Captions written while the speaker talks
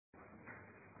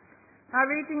Our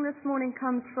reading this morning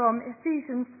comes from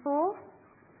Ephesians 4,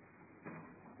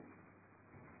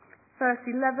 verse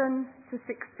 11 to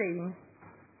 16.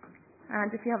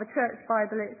 And if you have a church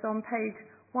Bible, it's on page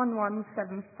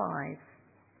 1175.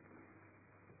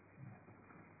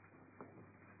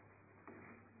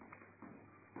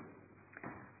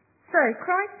 So,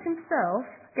 Christ himself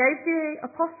gave the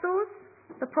apostles,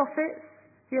 the prophets,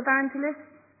 the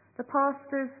evangelists, the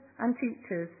pastors and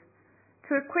teachers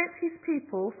to equip his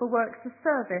people for works of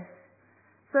service,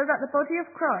 so that the body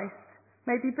of Christ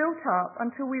may be built up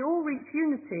until we all reach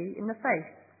unity in the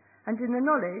faith and in the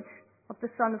knowledge of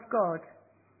the Son of God,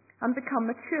 and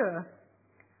become mature,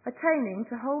 attaining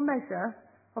to whole measure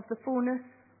of the fullness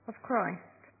of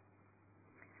Christ.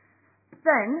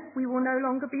 Then we will no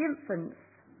longer be infants,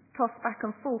 tossed back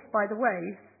and forth by the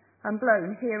waves and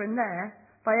blown here and there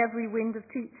by every wind of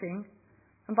teaching,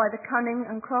 and by the cunning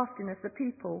and craftiness of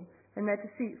people in their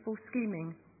deceitful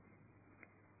scheming.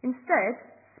 Instead,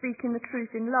 speaking the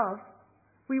truth in love,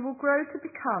 we will grow to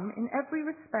become in every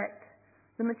respect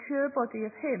the mature body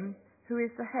of him who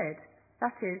is the head,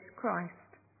 that is, Christ.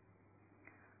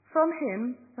 From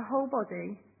him the whole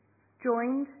body,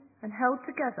 joined and held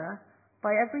together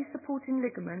by every supporting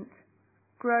ligament,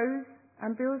 grows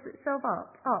and builds itself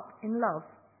up in love,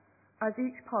 as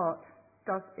each part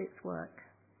does its work.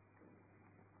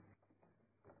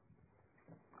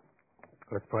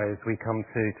 Let's pray as we come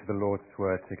to the Lord's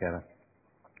Word together.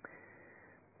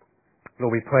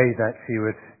 Lord, we pray that you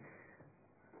would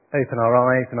open our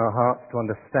eyes and our hearts to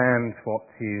understand what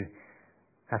you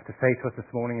have to say to us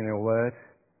this morning in your Word.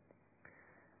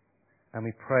 And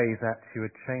we pray that you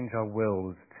would change our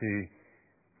wills to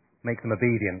make them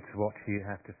obedient to what you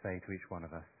have to say to each one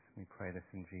of us. We pray this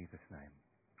in Jesus' name.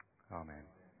 Amen.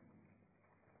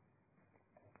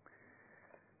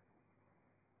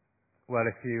 Well,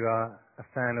 if you are a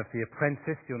fan of The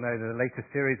Apprentice, you'll know that the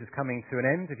latest series is coming to an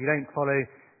end. If you don't follow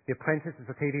The Apprentice, it's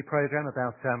a TV program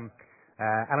about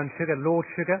Alan Sugar, Lord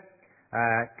Sugar,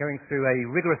 going through a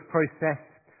rigorous process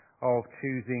of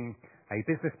choosing a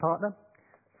business partner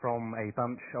from a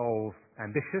bunch of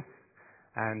ambitious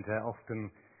and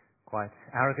often quite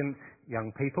arrogant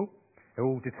young people who are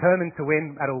all determined to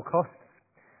win at all costs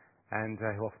and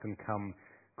who often come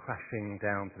crashing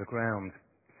down to the ground.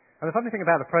 And the funny thing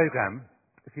about the programme,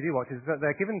 if you do watch, is that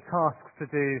they're given tasks to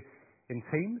do in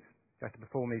teams. You have to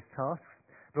perform these tasks.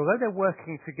 But although they're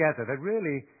working together, they're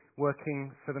really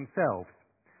working for themselves.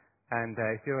 And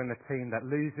if you're in a team that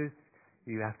loses,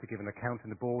 you have to give an account in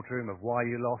the boardroom of why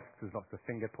you lost. There's lots of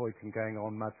finger-pointing going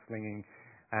on, mudslinging,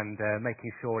 and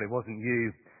making sure it wasn't you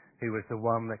who was the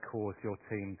one that caused your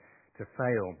team to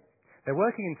fail. They're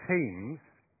working in teams,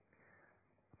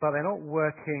 but they're not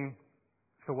working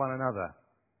for one another.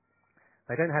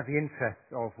 They don't have the interests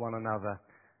of one another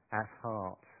at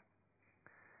heart.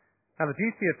 Now, the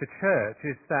duty of the church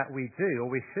is that we do, or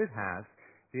we should have,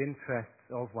 the interests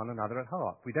of one another at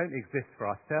heart. We don't exist for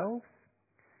ourselves.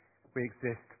 We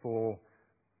exist for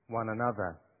one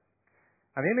another.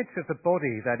 And the image of the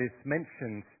body that is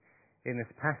mentioned in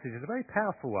this passage is a very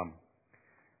powerful one,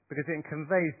 because it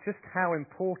conveys just how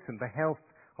important the health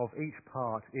of each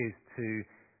part is to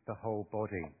the whole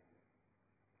body.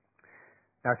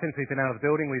 Now, since we've been out of the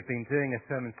building, we've been doing a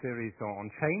sermon series on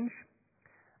change.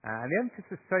 And the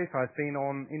emphasis so far has been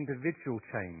on individual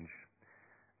change.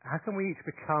 How can we each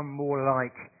become more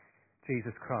like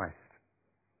Jesus Christ?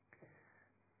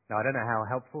 Now, I don't know how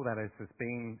helpful that has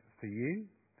been for you.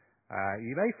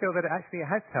 You may feel that it actually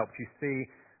has helped you see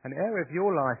an area of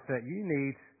your life that you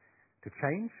need to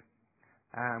change.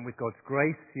 And with God's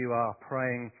grace, you are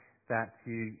praying that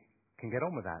you can get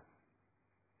on with that.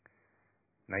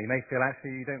 Now, you may feel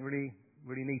actually you don't really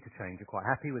need to change. You're quite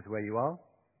happy with where you are,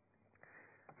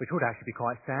 which would actually be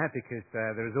quite sad, because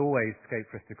there is always scope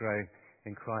for us to grow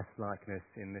in Christ-likeness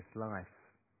in this life.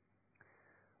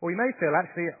 Or you may feel,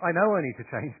 actually, I know I need to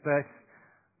change, but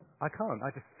I can't.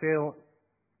 I just feel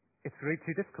it's really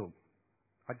too difficult.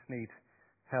 I just need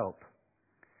help.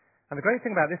 And the great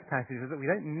thing about this passage is that we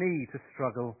don't need to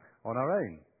struggle on our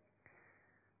own.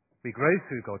 We grow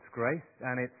through God's grace,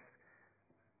 and it's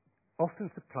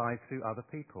often supplied through other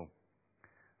people,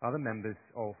 other members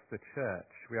of the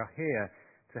church. We are here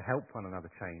to help one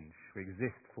another change. We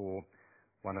exist for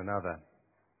one another.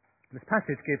 This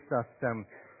passage gives us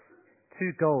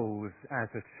two goals as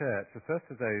a church. The first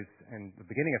of those, in the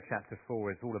beginning of chapter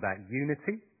 4, is all about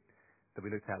unity, that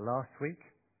we looked at last week.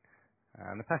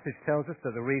 And the passage tells us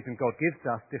that the reason God gives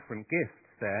us different gifts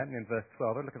there, in verse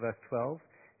 12, look at verse 12,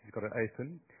 you've got it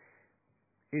open,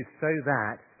 is so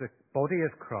that the body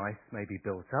of Christ may be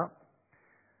built up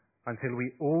until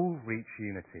we all reach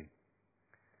unity.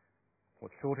 What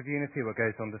what sort of unity? Well, it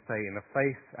goes on to say in the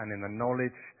faith and in the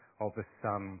knowledge of the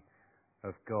Son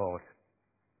of God.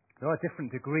 There are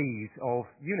different degrees of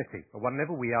unity. At one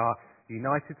level, we are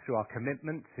united through our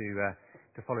commitment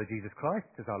to follow Jesus Christ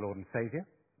as our Lord and Saviour.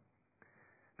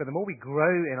 But the more we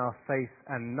grow in our faith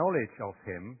and knowledge of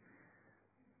Him,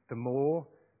 the more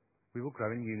we will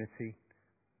grow in unity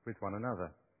with one another.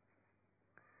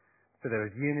 So there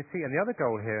is unity, and the other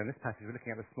goal here in this passage we're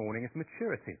looking at this morning is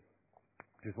maturity,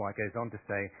 which is why it goes on to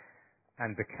say,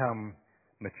 and become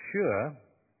mature,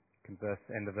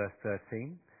 end of verse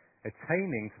 13,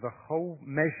 attaining to the whole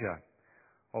measure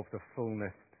of the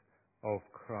fullness of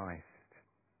Christ.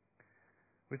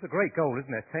 It's a great goal,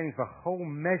 isn't it? Attaining to the whole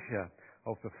measure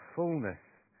of the fullness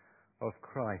of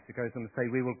Christ. It goes on to say,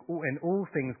 we will in all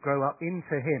things grow up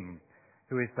into Him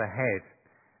who is the head,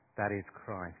 that is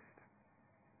Christ.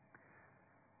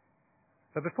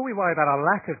 But before we worry about our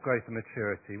lack of growth and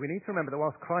maturity, we need to remember that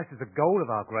whilst Christ is the goal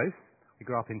of our growth, we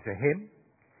grow up into Him,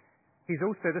 He's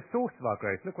also the source of our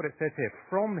growth. Look what it says here.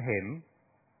 From Him,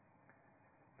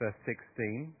 verse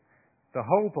 16, the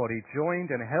whole body,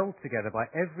 joined and held together by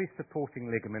every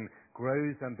supporting ligament,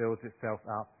 grows and builds itself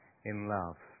up in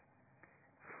love.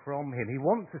 From Him. He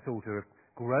wants us all to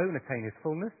grow and attain His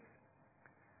fullness.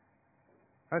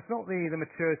 And it's not the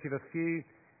maturity of a few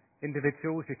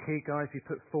individuals, your key guys you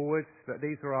put forward, that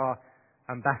these are our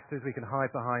ambassadors, we can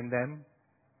hide behind them.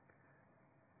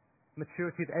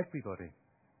 Maturity of everybody.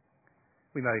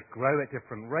 We may grow at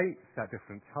different rates, at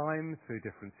different times, through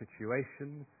different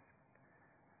situations,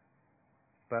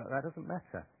 but that doesn't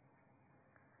matter.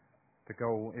 The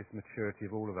goal is maturity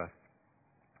of all of us.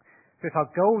 So if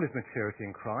our goal is maturity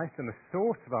in Christ, and the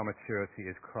source of our maturity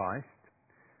is Christ,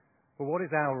 well, what is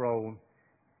our role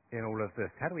in all of this?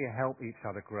 How do we help each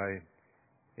other grow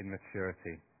in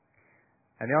maturity?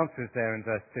 And the answer is there in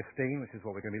verse 15, which is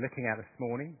what we're going to be looking at this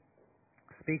morning.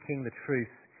 Speaking the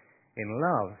truth in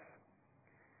love,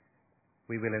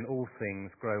 we will in all things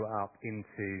grow up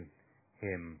into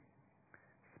Him.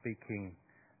 Speaking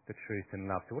the truth in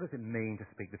love. So what does it mean to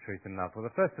speak the truth in love? Well,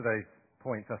 the first of those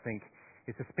points, I think,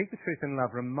 is to speak the truth in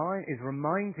love is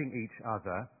reminding each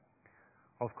other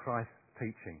of Christ's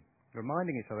teaching.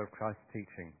 Reminding each other of Christ's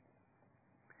teaching.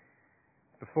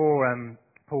 Before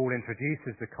Paul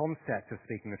introduces the concept of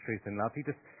speaking the truth in love, he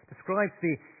just describes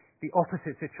the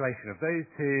opposite situation of those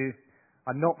who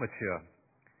are not mature.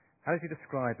 How does he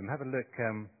describe them? Have a look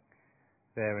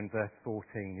there in verse 14.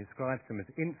 He describes them as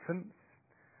infants,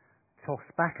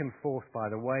 tossed back and forth by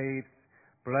the waves,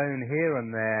 blown here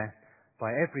and there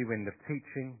by every wind of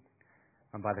teaching,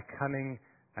 and by the cunning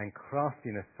and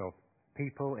craftiness of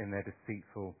people in their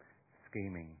deceitful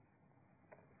scheming.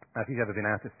 Now, if you've ever been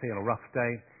out at sea on a rough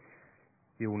day,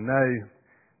 you'll know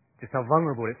just how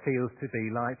vulnerable it feels to be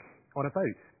like on a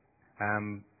boat.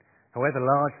 However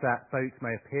large that boat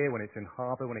may appear when it's in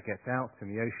harbour, when it gets out in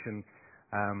the ocean,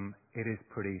 it is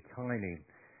pretty tiny.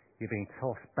 You're being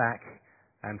tossed back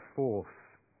and forth.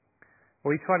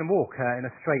 Or you try to walk in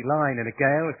a straight line in a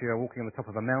gale. If you're walking on the top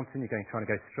of a mountain, you're trying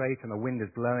to go straight and the wind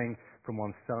is blowing from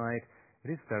one side.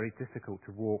 It is very difficult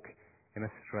to walk in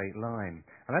a straight line.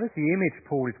 And that is the image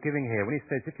Paul is giving here when he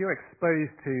says, if you're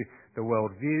exposed to the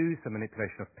world views, the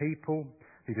manipulation of people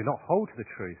who do not hold to the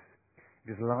truth,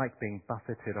 it is like being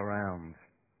buffeted around.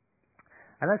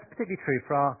 And that's particularly true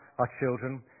for our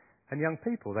children and young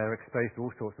people. They're exposed to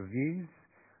all sorts of views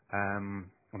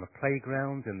on the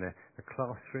playground, in the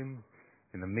classroom,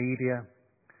 in the media,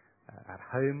 at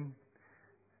home.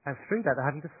 And through that, they're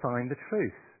having to find the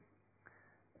truth.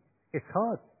 It's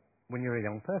hard when you're a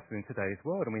young person in today's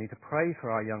world, and we need to pray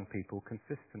for our young people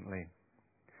consistently.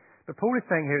 But Paul is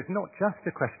saying here it's not just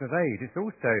a question of age, it's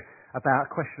also about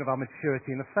a question of our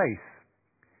maturity in the faith.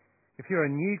 If you're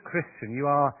a new Christian, you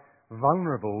are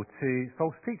vulnerable to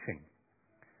false teaching.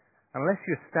 Unless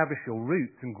you establish your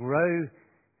roots and grow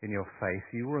in your faith,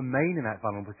 you will remain in that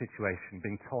vulnerable situation,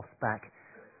 being tossed back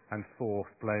and forth,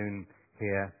 blown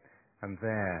here and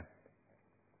there.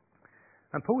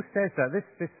 And Paul says that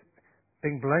this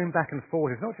being blown back and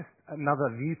forth is not just another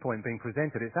viewpoint being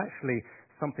presented, it's actually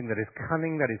something that is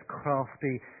cunning, that is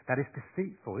crafty, that is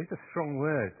deceitful. These are strong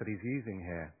words that he's using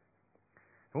here.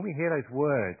 When we hear those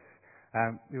words,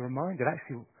 we're reminded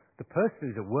actually the person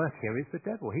who's at work here is the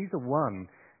devil. He's the one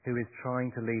who is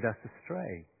trying to lead us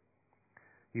astray.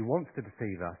 He wants to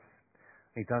deceive us.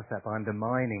 He does that by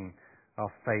undermining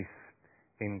our faith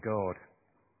in God.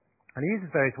 And he uses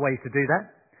various ways to do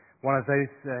that. One of those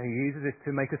he uses is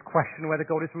to make us question whether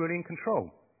God is really in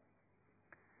control.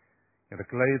 At a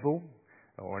global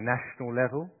or a national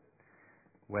level,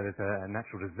 where there's a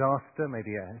natural disaster,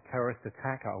 maybe a terrorist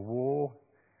attack, a war,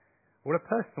 or a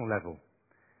personal level,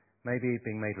 maybe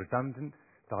being made redundant,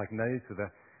 diagnosed with a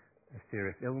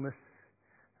serious illness,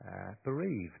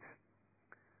 bereaved.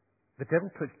 The devil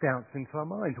puts doubts into our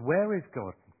minds. Where is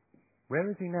God? Where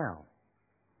is he now?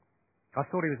 I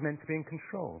thought he was meant to be in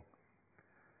control.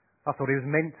 I thought he was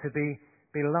meant to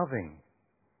be loving.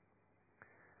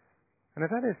 And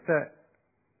if that is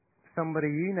somebody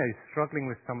you know struggling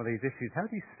with some of these issues, how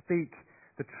do you speak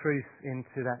the truth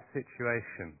into that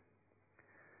situation?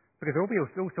 Because there will be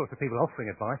all sorts of people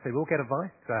offering advice. They will get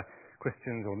advice,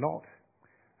 Christians or not.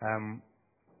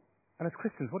 And as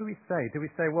Christians, what do we say? Do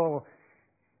we say, well,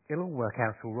 it'll all work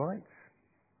out all right?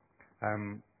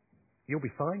 You'll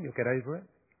be fine, you'll get over it?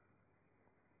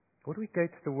 Or do we go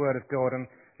to the Word of God and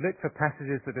look for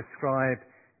passages that describe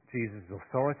Jesus'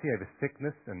 authority over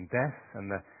sickness and death and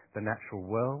the natural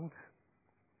world,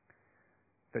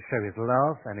 that show his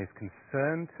love and his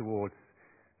concern towards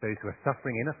those who are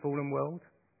suffering in a fallen world?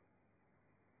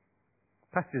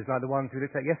 Passages like the ones we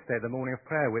looked at yesterday at the morning of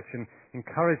prayer, which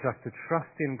encourage us to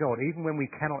trust in God even when we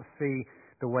cannot see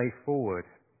the way forward,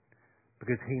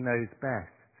 because he knows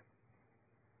best.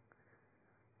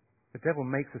 The devil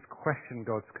makes us question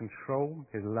God's control,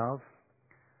 his love,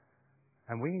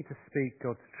 and we need to speak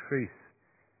God's truth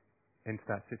into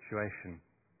that situation.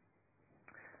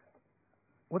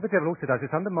 What the devil also does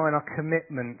is undermine our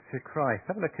commitment to Christ.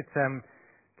 Have a look at 2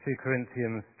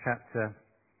 Corinthians chapter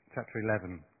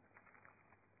 11.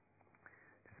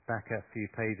 Just back a few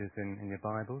pages in your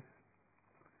Bibles.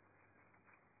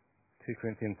 2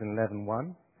 Corinthians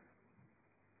 11:1.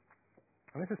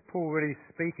 And this is Paul really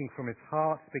speaking from his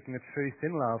heart, speaking the truth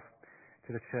in love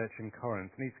to the church in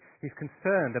Corinth. And he's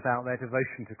concerned about their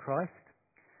devotion to Christ.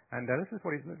 And this is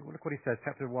look what he says,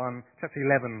 chapter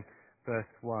 11,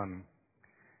 verse 1.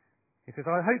 He says,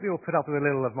 I hope you will put up with a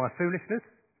little of my foolishness,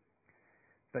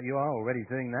 but you are already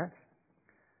doing that.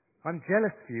 I'm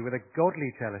jealous for you with a godly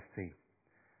jealousy.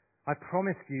 I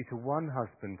promised you to one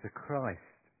husband, to Christ,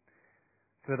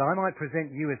 so that I might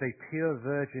present you as a pure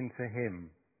virgin to him.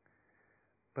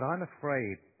 But I'm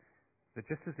afraid that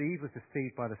just as Eve was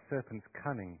deceived by the serpent's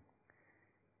cunning,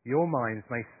 your minds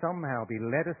may somehow be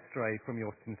led astray from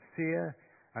your sincere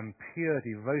and pure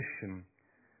devotion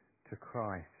to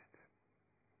Christ.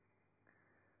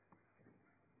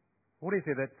 What is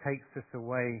it that takes us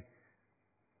away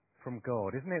from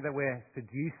God? Isn't it that we're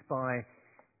seduced by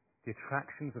the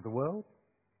attractions of the world?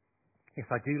 Yes,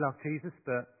 I do love Jesus,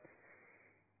 but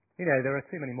there are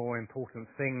too many more important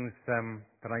things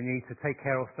that I need to take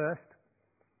care of first.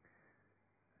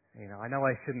 I know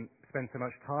I shouldn't spend so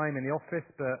much time in the office,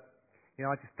 but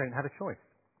I just don't have a choice.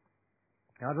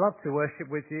 I'd love to worship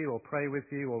with you or pray with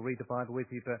you or read the Bible with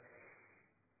you, but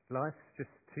life's just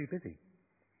too busy.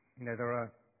 There are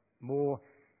more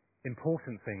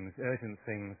important things, urgent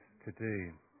things to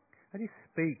do. How do you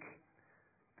speak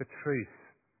the truth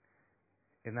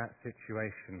in that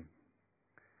situation?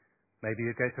 Maybe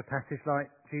you go to a passage like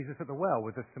Jesus at the well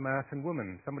with the Samaritan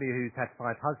woman, somebody who's had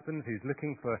 5 husbands, who's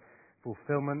looking for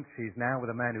fulfillment. She's now with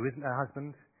a man who isn't her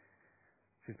husband.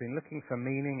 She's been looking for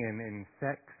meaning in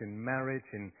sex, in marriage,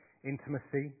 in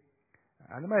intimacy.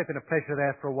 And there may have been a pleasure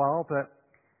there for a while, but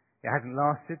it hasn't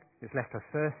lasted. It's left her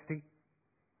thirsty.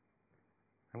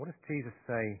 And what does Jesus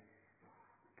say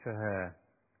to her?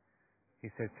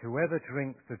 He says, whoever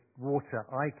drinks the water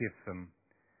I give them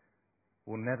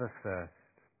will never thirst.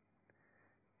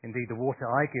 Indeed, the water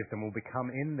I give them will become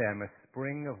in them a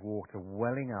spring of water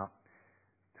welling up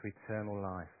to eternal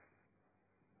life.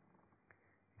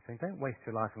 He's saying, don't waste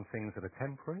your life on things that are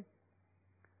temporary,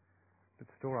 but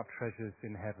store up treasures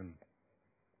in heaven.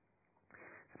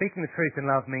 Speaking the truth in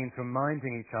love means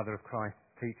reminding each other of Christ's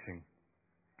teaching.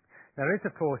 Now, there is,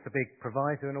 of course, a big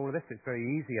proviso in all of this. It's very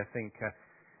easy, I think,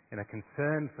 in a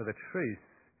concern for the truth,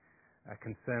 a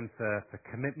concern for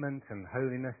commitment and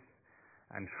holiness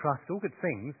and trust, all good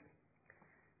things,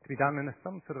 to be done in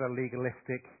some sort of a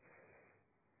legalistic,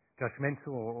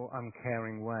 judgmental or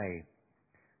uncaring way.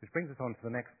 Which brings us on to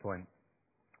the next point,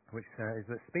 which is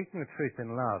that speaking the truth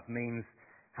in love means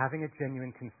having a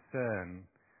genuine concern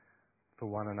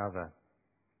for one another.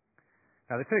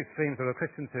 Now, the two extremes are the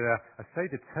Christians who are so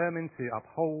determined to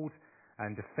uphold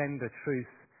and defend the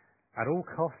truth at all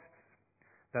costs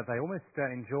that they almost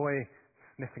enjoy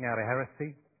sniffing out a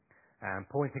heresy and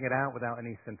pointing it out without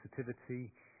any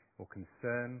sensitivity or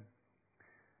concern.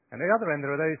 And at the other end,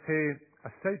 there are those who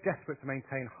are so desperate to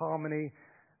maintain harmony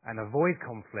and avoid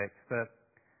conflict that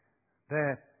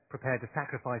they're prepared to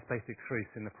sacrifice basic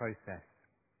truth in the process.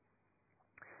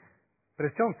 But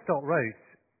as John Stott wrote,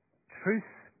 truth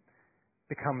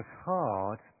becomes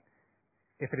hard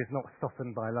if it is not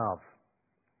softened by love.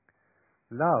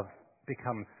 Love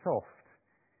becomes soft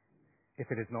if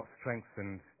it is not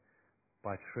strengthened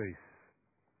by truth.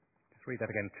 Just read that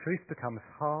again. Truth becomes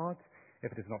hard if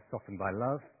it is not softened by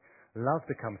love. Love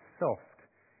becomes soft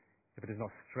if it is not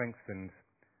strengthened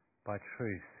by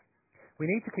truth. We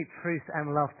need to keep truth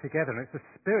and love together, and it's the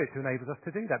Spirit who enables us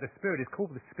to do that. The Spirit is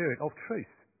called the Spirit of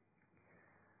truth.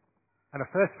 And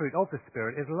the first fruit of the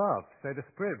Spirit is love. So the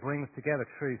Spirit brings together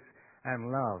truth and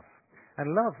love.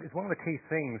 And love is one of the key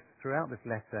things throughout this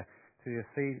letter to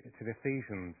the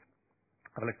Ephesians.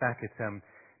 Have a look back at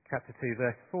chapter 2,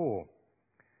 verse 4.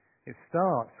 It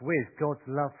starts with God's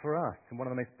love for us, and one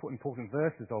of the most important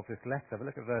verses of this letter. Have a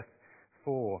look at verse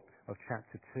 4 of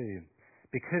chapter 2.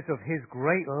 Because of his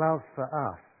great love for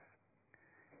us,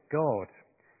 God,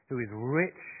 who is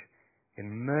rich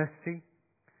in mercy,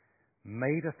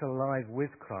 made us alive with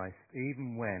Christ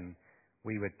even when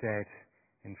we were dead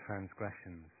in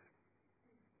transgressions.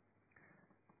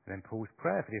 And then Paul's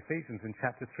prayer for the Ephesians in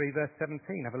chapter 3, verse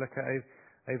 17. Have a look at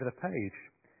over the page.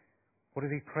 What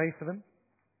does he pray for them?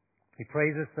 He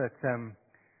prays us that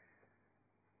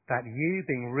you,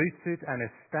 being rooted and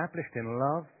established in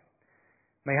love,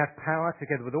 may have power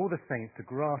together with all the saints to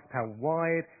grasp how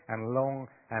wide and long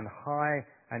and high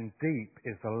and deep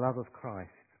is the love of Christ,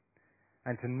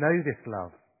 and to know this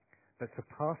love that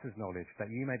surpasses knowledge, that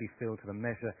you may be filled to the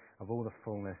measure of all the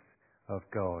fullness of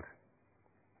God.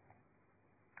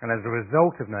 And as a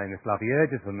result of knowing this love, he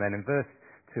urges them then in verse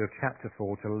 2 of chapter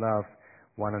 4 to love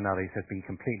one another. He says, be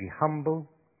completely humble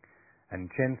and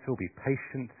gentle, be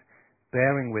patient,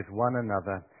 bearing with one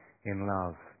another in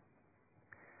love.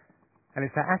 And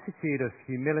it's that attitude of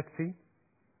humility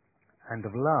and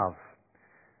of love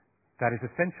that is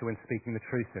essential in speaking the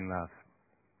truth in love.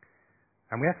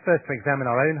 And we have first to examine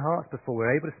our own hearts before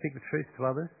we're able to speak the truth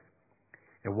to others.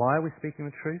 Why are we speaking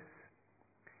the truth?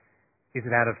 Is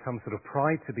it out of some sort of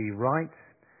pride to be right,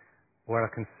 or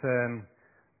a concern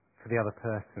for the other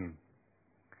person?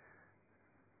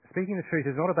 Speaking the truth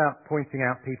is not about pointing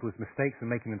out people's mistakes and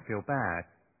making them feel bad.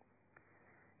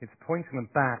 It's pointing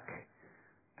them back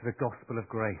to the gospel of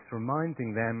grace,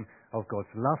 reminding them of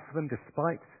God's love for them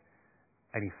despite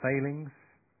any failings,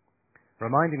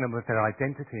 reminding them of their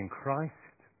identity in Christ,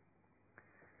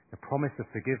 the promise of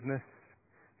forgiveness,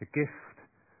 the gift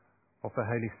of the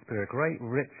Holy Spirit, great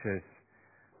riches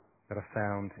that are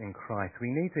found in Christ.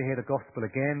 We need to hear the gospel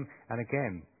again and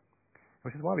again,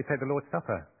 which is why we take the Lord's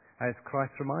Supper, as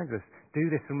Christ reminds us, do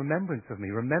this in remembrance of me.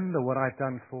 Remember what I've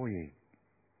done for you,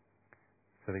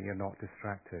 so that you're not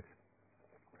distracted.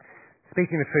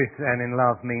 Speaking the truth and in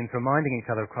love means reminding each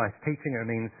other of Christ's teaching.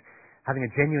 It means having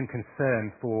a genuine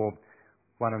concern for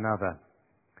one another.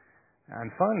 And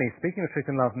finally, speaking the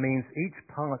truth in love means each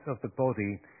part of the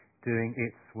body doing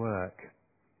its work.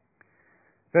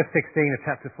 Verse 16 of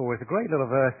chapter 4 is a great little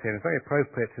verse here. It's very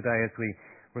appropriate today as we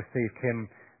receive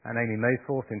Kim and Amy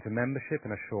Moforth into membership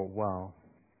in a short while.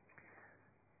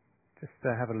 Just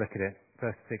have a look at it.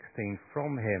 Verse 16,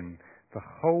 from him, the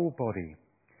whole body,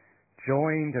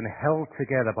 joined and held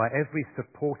together by every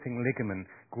supporting ligament,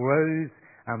 grows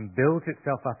and builds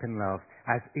itself up in love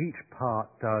as each part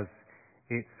does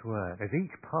its work. As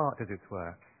each part does its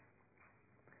work.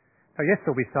 Now, yes,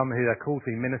 there'll be some who are called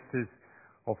to be ministers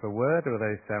of the word, or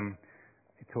those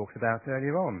he talks about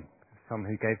earlier on. Some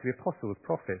who gave to the apostles,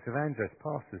 prophets, evangelists,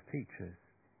 pastors, teachers.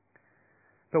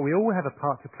 But we all have a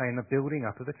part to play in the building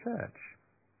up of the church.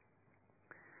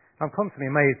 I'm constantly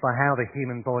amazed by how the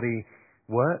human body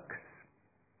works.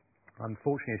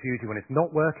 Unfortunately, it's usually when it's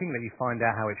not working that you find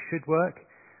out how it should work.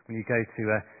 When you go to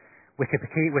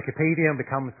Wikipedia and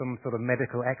become some sort of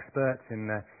medical expert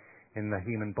in the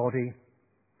human body.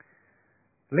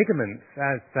 Ligaments,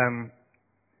 as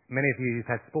many of you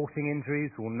who've had sporting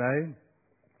injuries will know,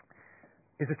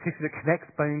 is a tissue that connects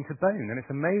bone to bone, and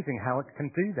it's amazing how it can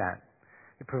do that.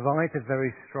 It provides a very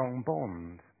strong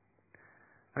bond.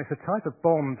 And it's a type of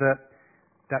bond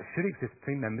that should exist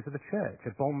between members of the church,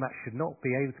 a bond that should not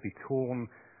be able to be torn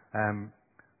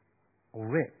or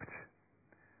ripped.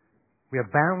 We are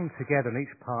bound together and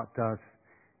each part does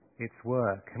its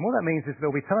work. And what that means is there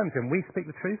will be times when we speak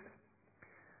the truth,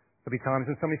 there will be times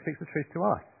when somebody speaks the truth to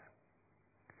us.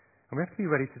 And we have to be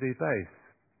ready to do both.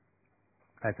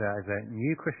 As a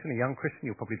new Christian, a young Christian,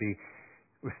 you'll probably be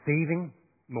receiving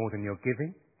more than you're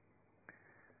giving.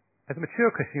 As a mature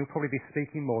Christian, you'll probably be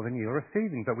speaking more than you're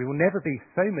receiving. But we will never be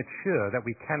so mature that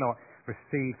we cannot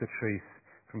receive the truth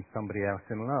from somebody else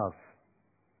in love.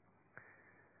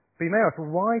 But you may ask, well,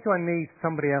 why do I need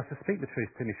somebody else to speak the truth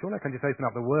to me? Surely I can just open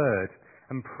up the Word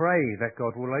and pray that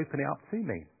God will open it up to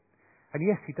me. And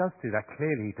yes, he does do that.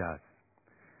 Clearly he does.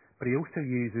 But he also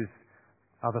uses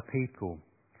other people.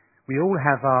 We all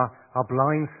have our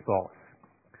blind spots.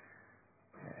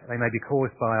 They may be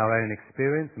caused by our own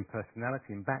experience and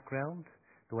personality and background.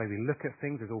 The way we look at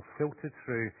things is all filtered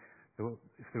through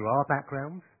our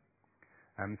backgrounds.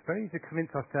 It's very easy to convince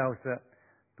ourselves that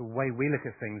the way we look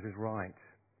at things is right.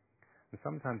 And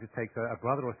sometimes it takes a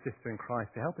brother or sister in Christ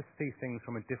to help us see things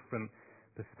from a different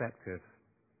perspective.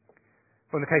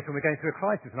 But in the case when we're going through a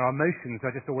crisis and our emotions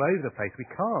are just all over the place, we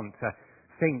can't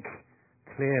think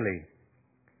clearly.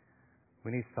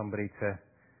 We need somebody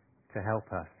to help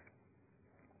us.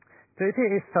 So if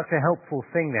it is such a helpful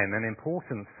thing then, an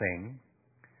important thing,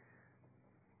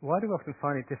 why do we often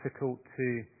find it difficult to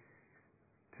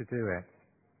do it?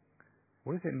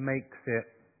 What is it makes it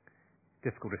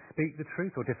difficult to speak the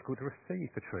truth or difficult to receive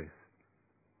the truth?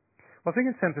 Well, I think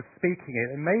in terms of speaking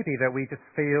it, it may be that we just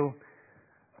feel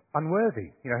unworthy.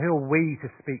 Who are we to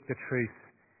speak the truth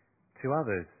to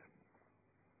others?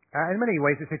 In many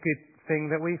ways, it's a good thing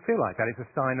that we feel like that. It's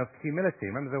a sign of humility.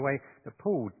 Remember the way that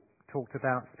Paul talked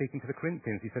about speaking to the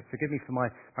Corinthians. He said, "Forgive me for my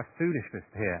foolishness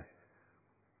here."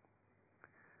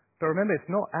 But remember, it's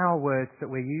not our words that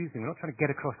we're using. We're not trying to get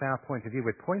across our point of view.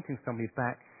 We're pointing somebody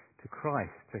back to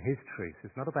Christ, to his truth.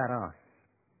 It's not about us.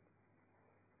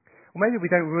 Or maybe we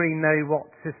don't really know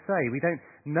what to say. We don't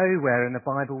know where in the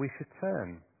Bible we should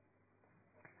turn.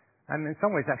 And in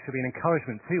some ways, that should be an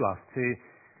encouragement to us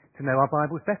to know our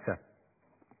Bibles better.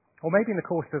 Or maybe in the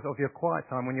course of your quiet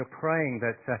time, when you're praying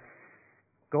that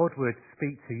God would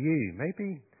speak to you,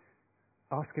 maybe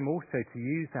ask him also to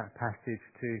use that passage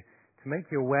to make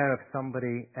you aware of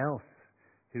somebody else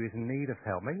who is in need of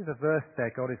help. Maybe the verse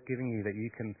there God is giving you that you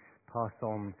can pass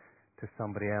on to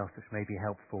somebody else, which may be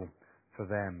helpful for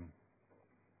them.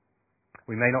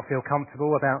 We may not feel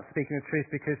comfortable about speaking the truth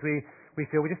because we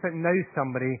feel we just don't know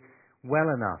somebody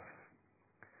well enough.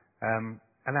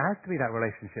 And there has to be that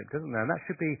relationship, doesn't there? And that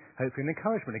should be hopefully an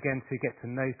encouragement, again, to get to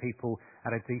know people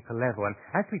at a deeper level. And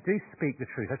as we do speak the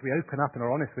truth, as we open up and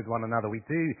are honest with one another, we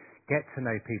do get to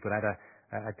know people at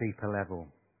a deeper level.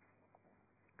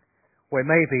 Or it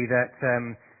may be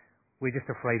that we're just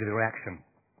afraid of the reaction.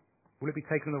 Will it be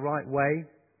taken the right way?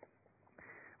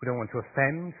 We don't want to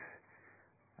offend,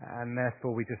 and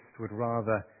therefore we just would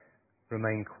rather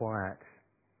remain quiet.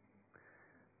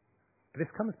 But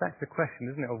this comes back to the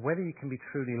question, isn't it, of whether you can be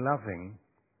truly loving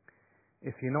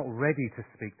if you're not ready to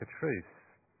speak the truth.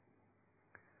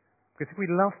 Because if we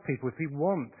love people, if we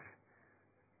want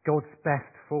God's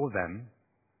best for them,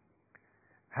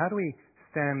 how do we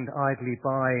stand idly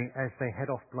by as they head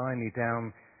off blindly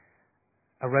down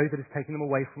a road that is taking them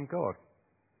away from God?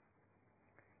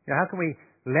 How can we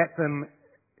let them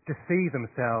deceive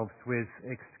themselves with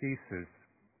excuses?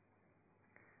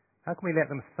 How can we let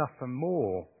them suffer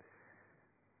more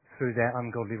through their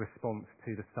ungodly response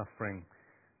to the suffering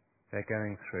they're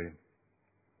going through?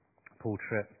 Paul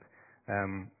Tripp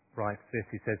writes this.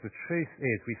 He says, "The truth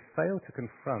is we fail to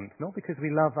confront, not because we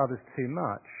love others too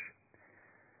much,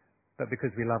 but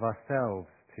because we love ourselves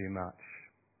too much."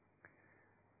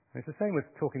 And it's the same with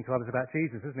talking to others about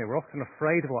Jesus, isn't it? We're often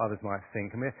afraid of what others might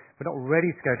think, and we're not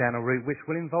ready to go down a route which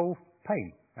will involve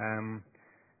pain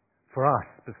for us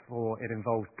before it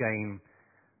involves gain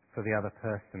for the other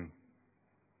person.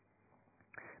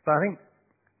 But I think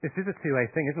this is a two-way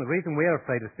thing, isn't it? The reason we're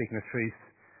afraid of speaking the truth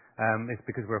is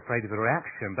because we're afraid of the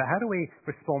reaction. But how do we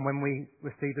respond when we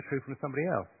receive the truth from somebody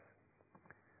else?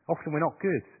 Often we're not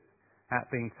good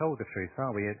at being told the truth,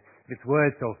 are we? If it's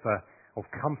words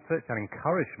of comfort and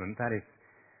encouragement,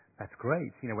 that's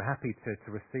great. We're happy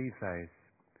to receive those.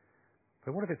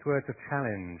 But what if it's words of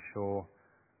challenge or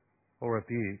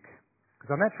rebuke?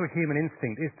 Because our natural human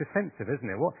instinct is defensive, isn't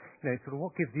it?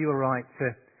 What gives you a right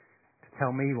to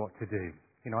tell me what to do?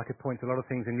 I could point to a lot of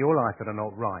things in your life that are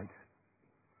not right.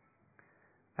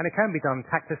 And it can be done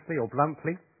tactlessly or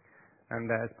bluntly.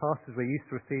 And as pastors, we're used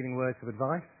to receiving words of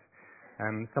advice.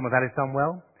 And some of that is done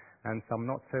well, and some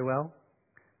not so well.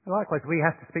 And likewise, we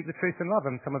have to speak the truth in love,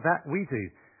 and some of that we do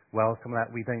well, some of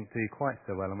that we don't do quite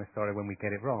so well, and we're sorry when we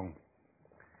get it wrong.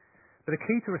 But the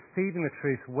key to receiving the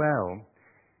truth well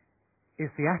is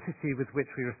the attitude with which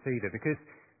we receive it. Because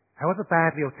however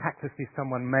badly or tactlessly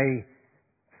someone may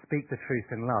speak the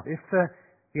truth in love, if the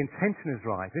intention is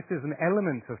right, if there's an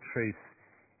element of truth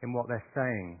in what they're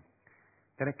saying,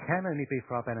 then it can only be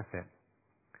for our benefit.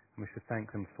 And we should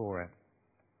thank them for it.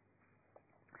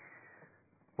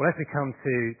 Well, as we come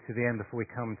to the end, before we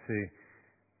come to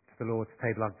the Lord's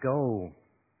table, our goal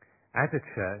as a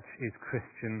church is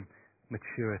Christian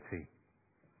maturity.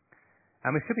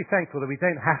 And we should be thankful that we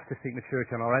don't have to seek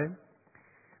maturity on our own.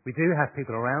 We do have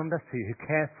people around us who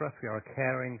care for us. We are a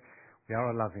caring, we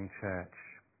are a loving church.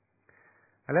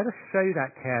 And let us show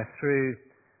that care through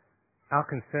our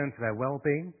concern for their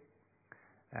well-being,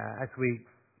 as we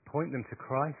point them to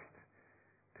Christ,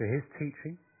 to his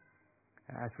teaching,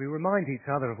 as we remind each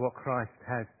other of what Christ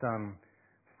has done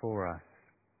for us.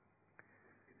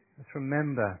 Let's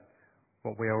remember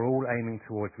what we are all aiming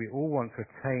towards. We all want to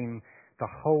attain the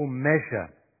whole measure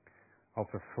of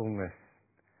the fullness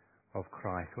of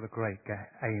Christ. What a great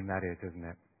aim that is, isn't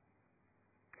it?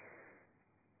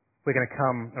 We're going to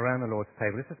come around the Lord's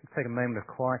table. Let's just take a moment of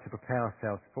quiet to prepare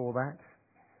ourselves for that.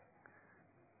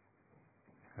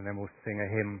 And then we'll sing a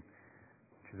hymn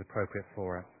which is appropriate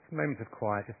for it. Just a moment of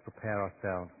quiet, just prepare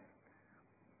ourselves.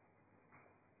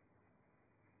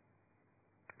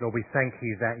 Lord, we thank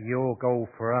you that your goal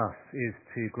for us is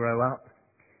to grow up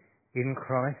in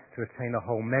Christ, to attain the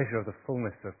whole measure of the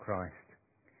fullness of Christ.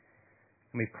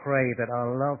 And we pray that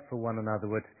our love for one another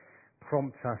would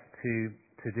prompt us to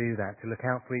do that, to look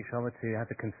out for each other, to have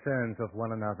the concerns of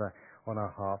one another on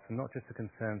our hearts, and not just the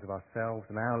concerns of ourselves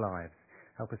and our lives.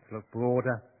 Help us to look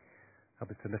broader. Help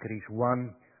us to look at each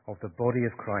one of the body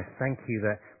of Christ. Thank you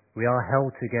that we are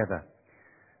held together.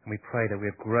 And we pray that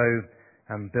we'll grow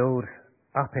and build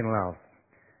up in love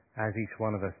as each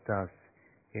one of us does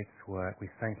its work. We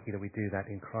thank you that we do that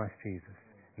in Christ Jesus.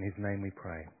 In his name we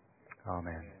pray.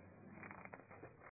 Amen.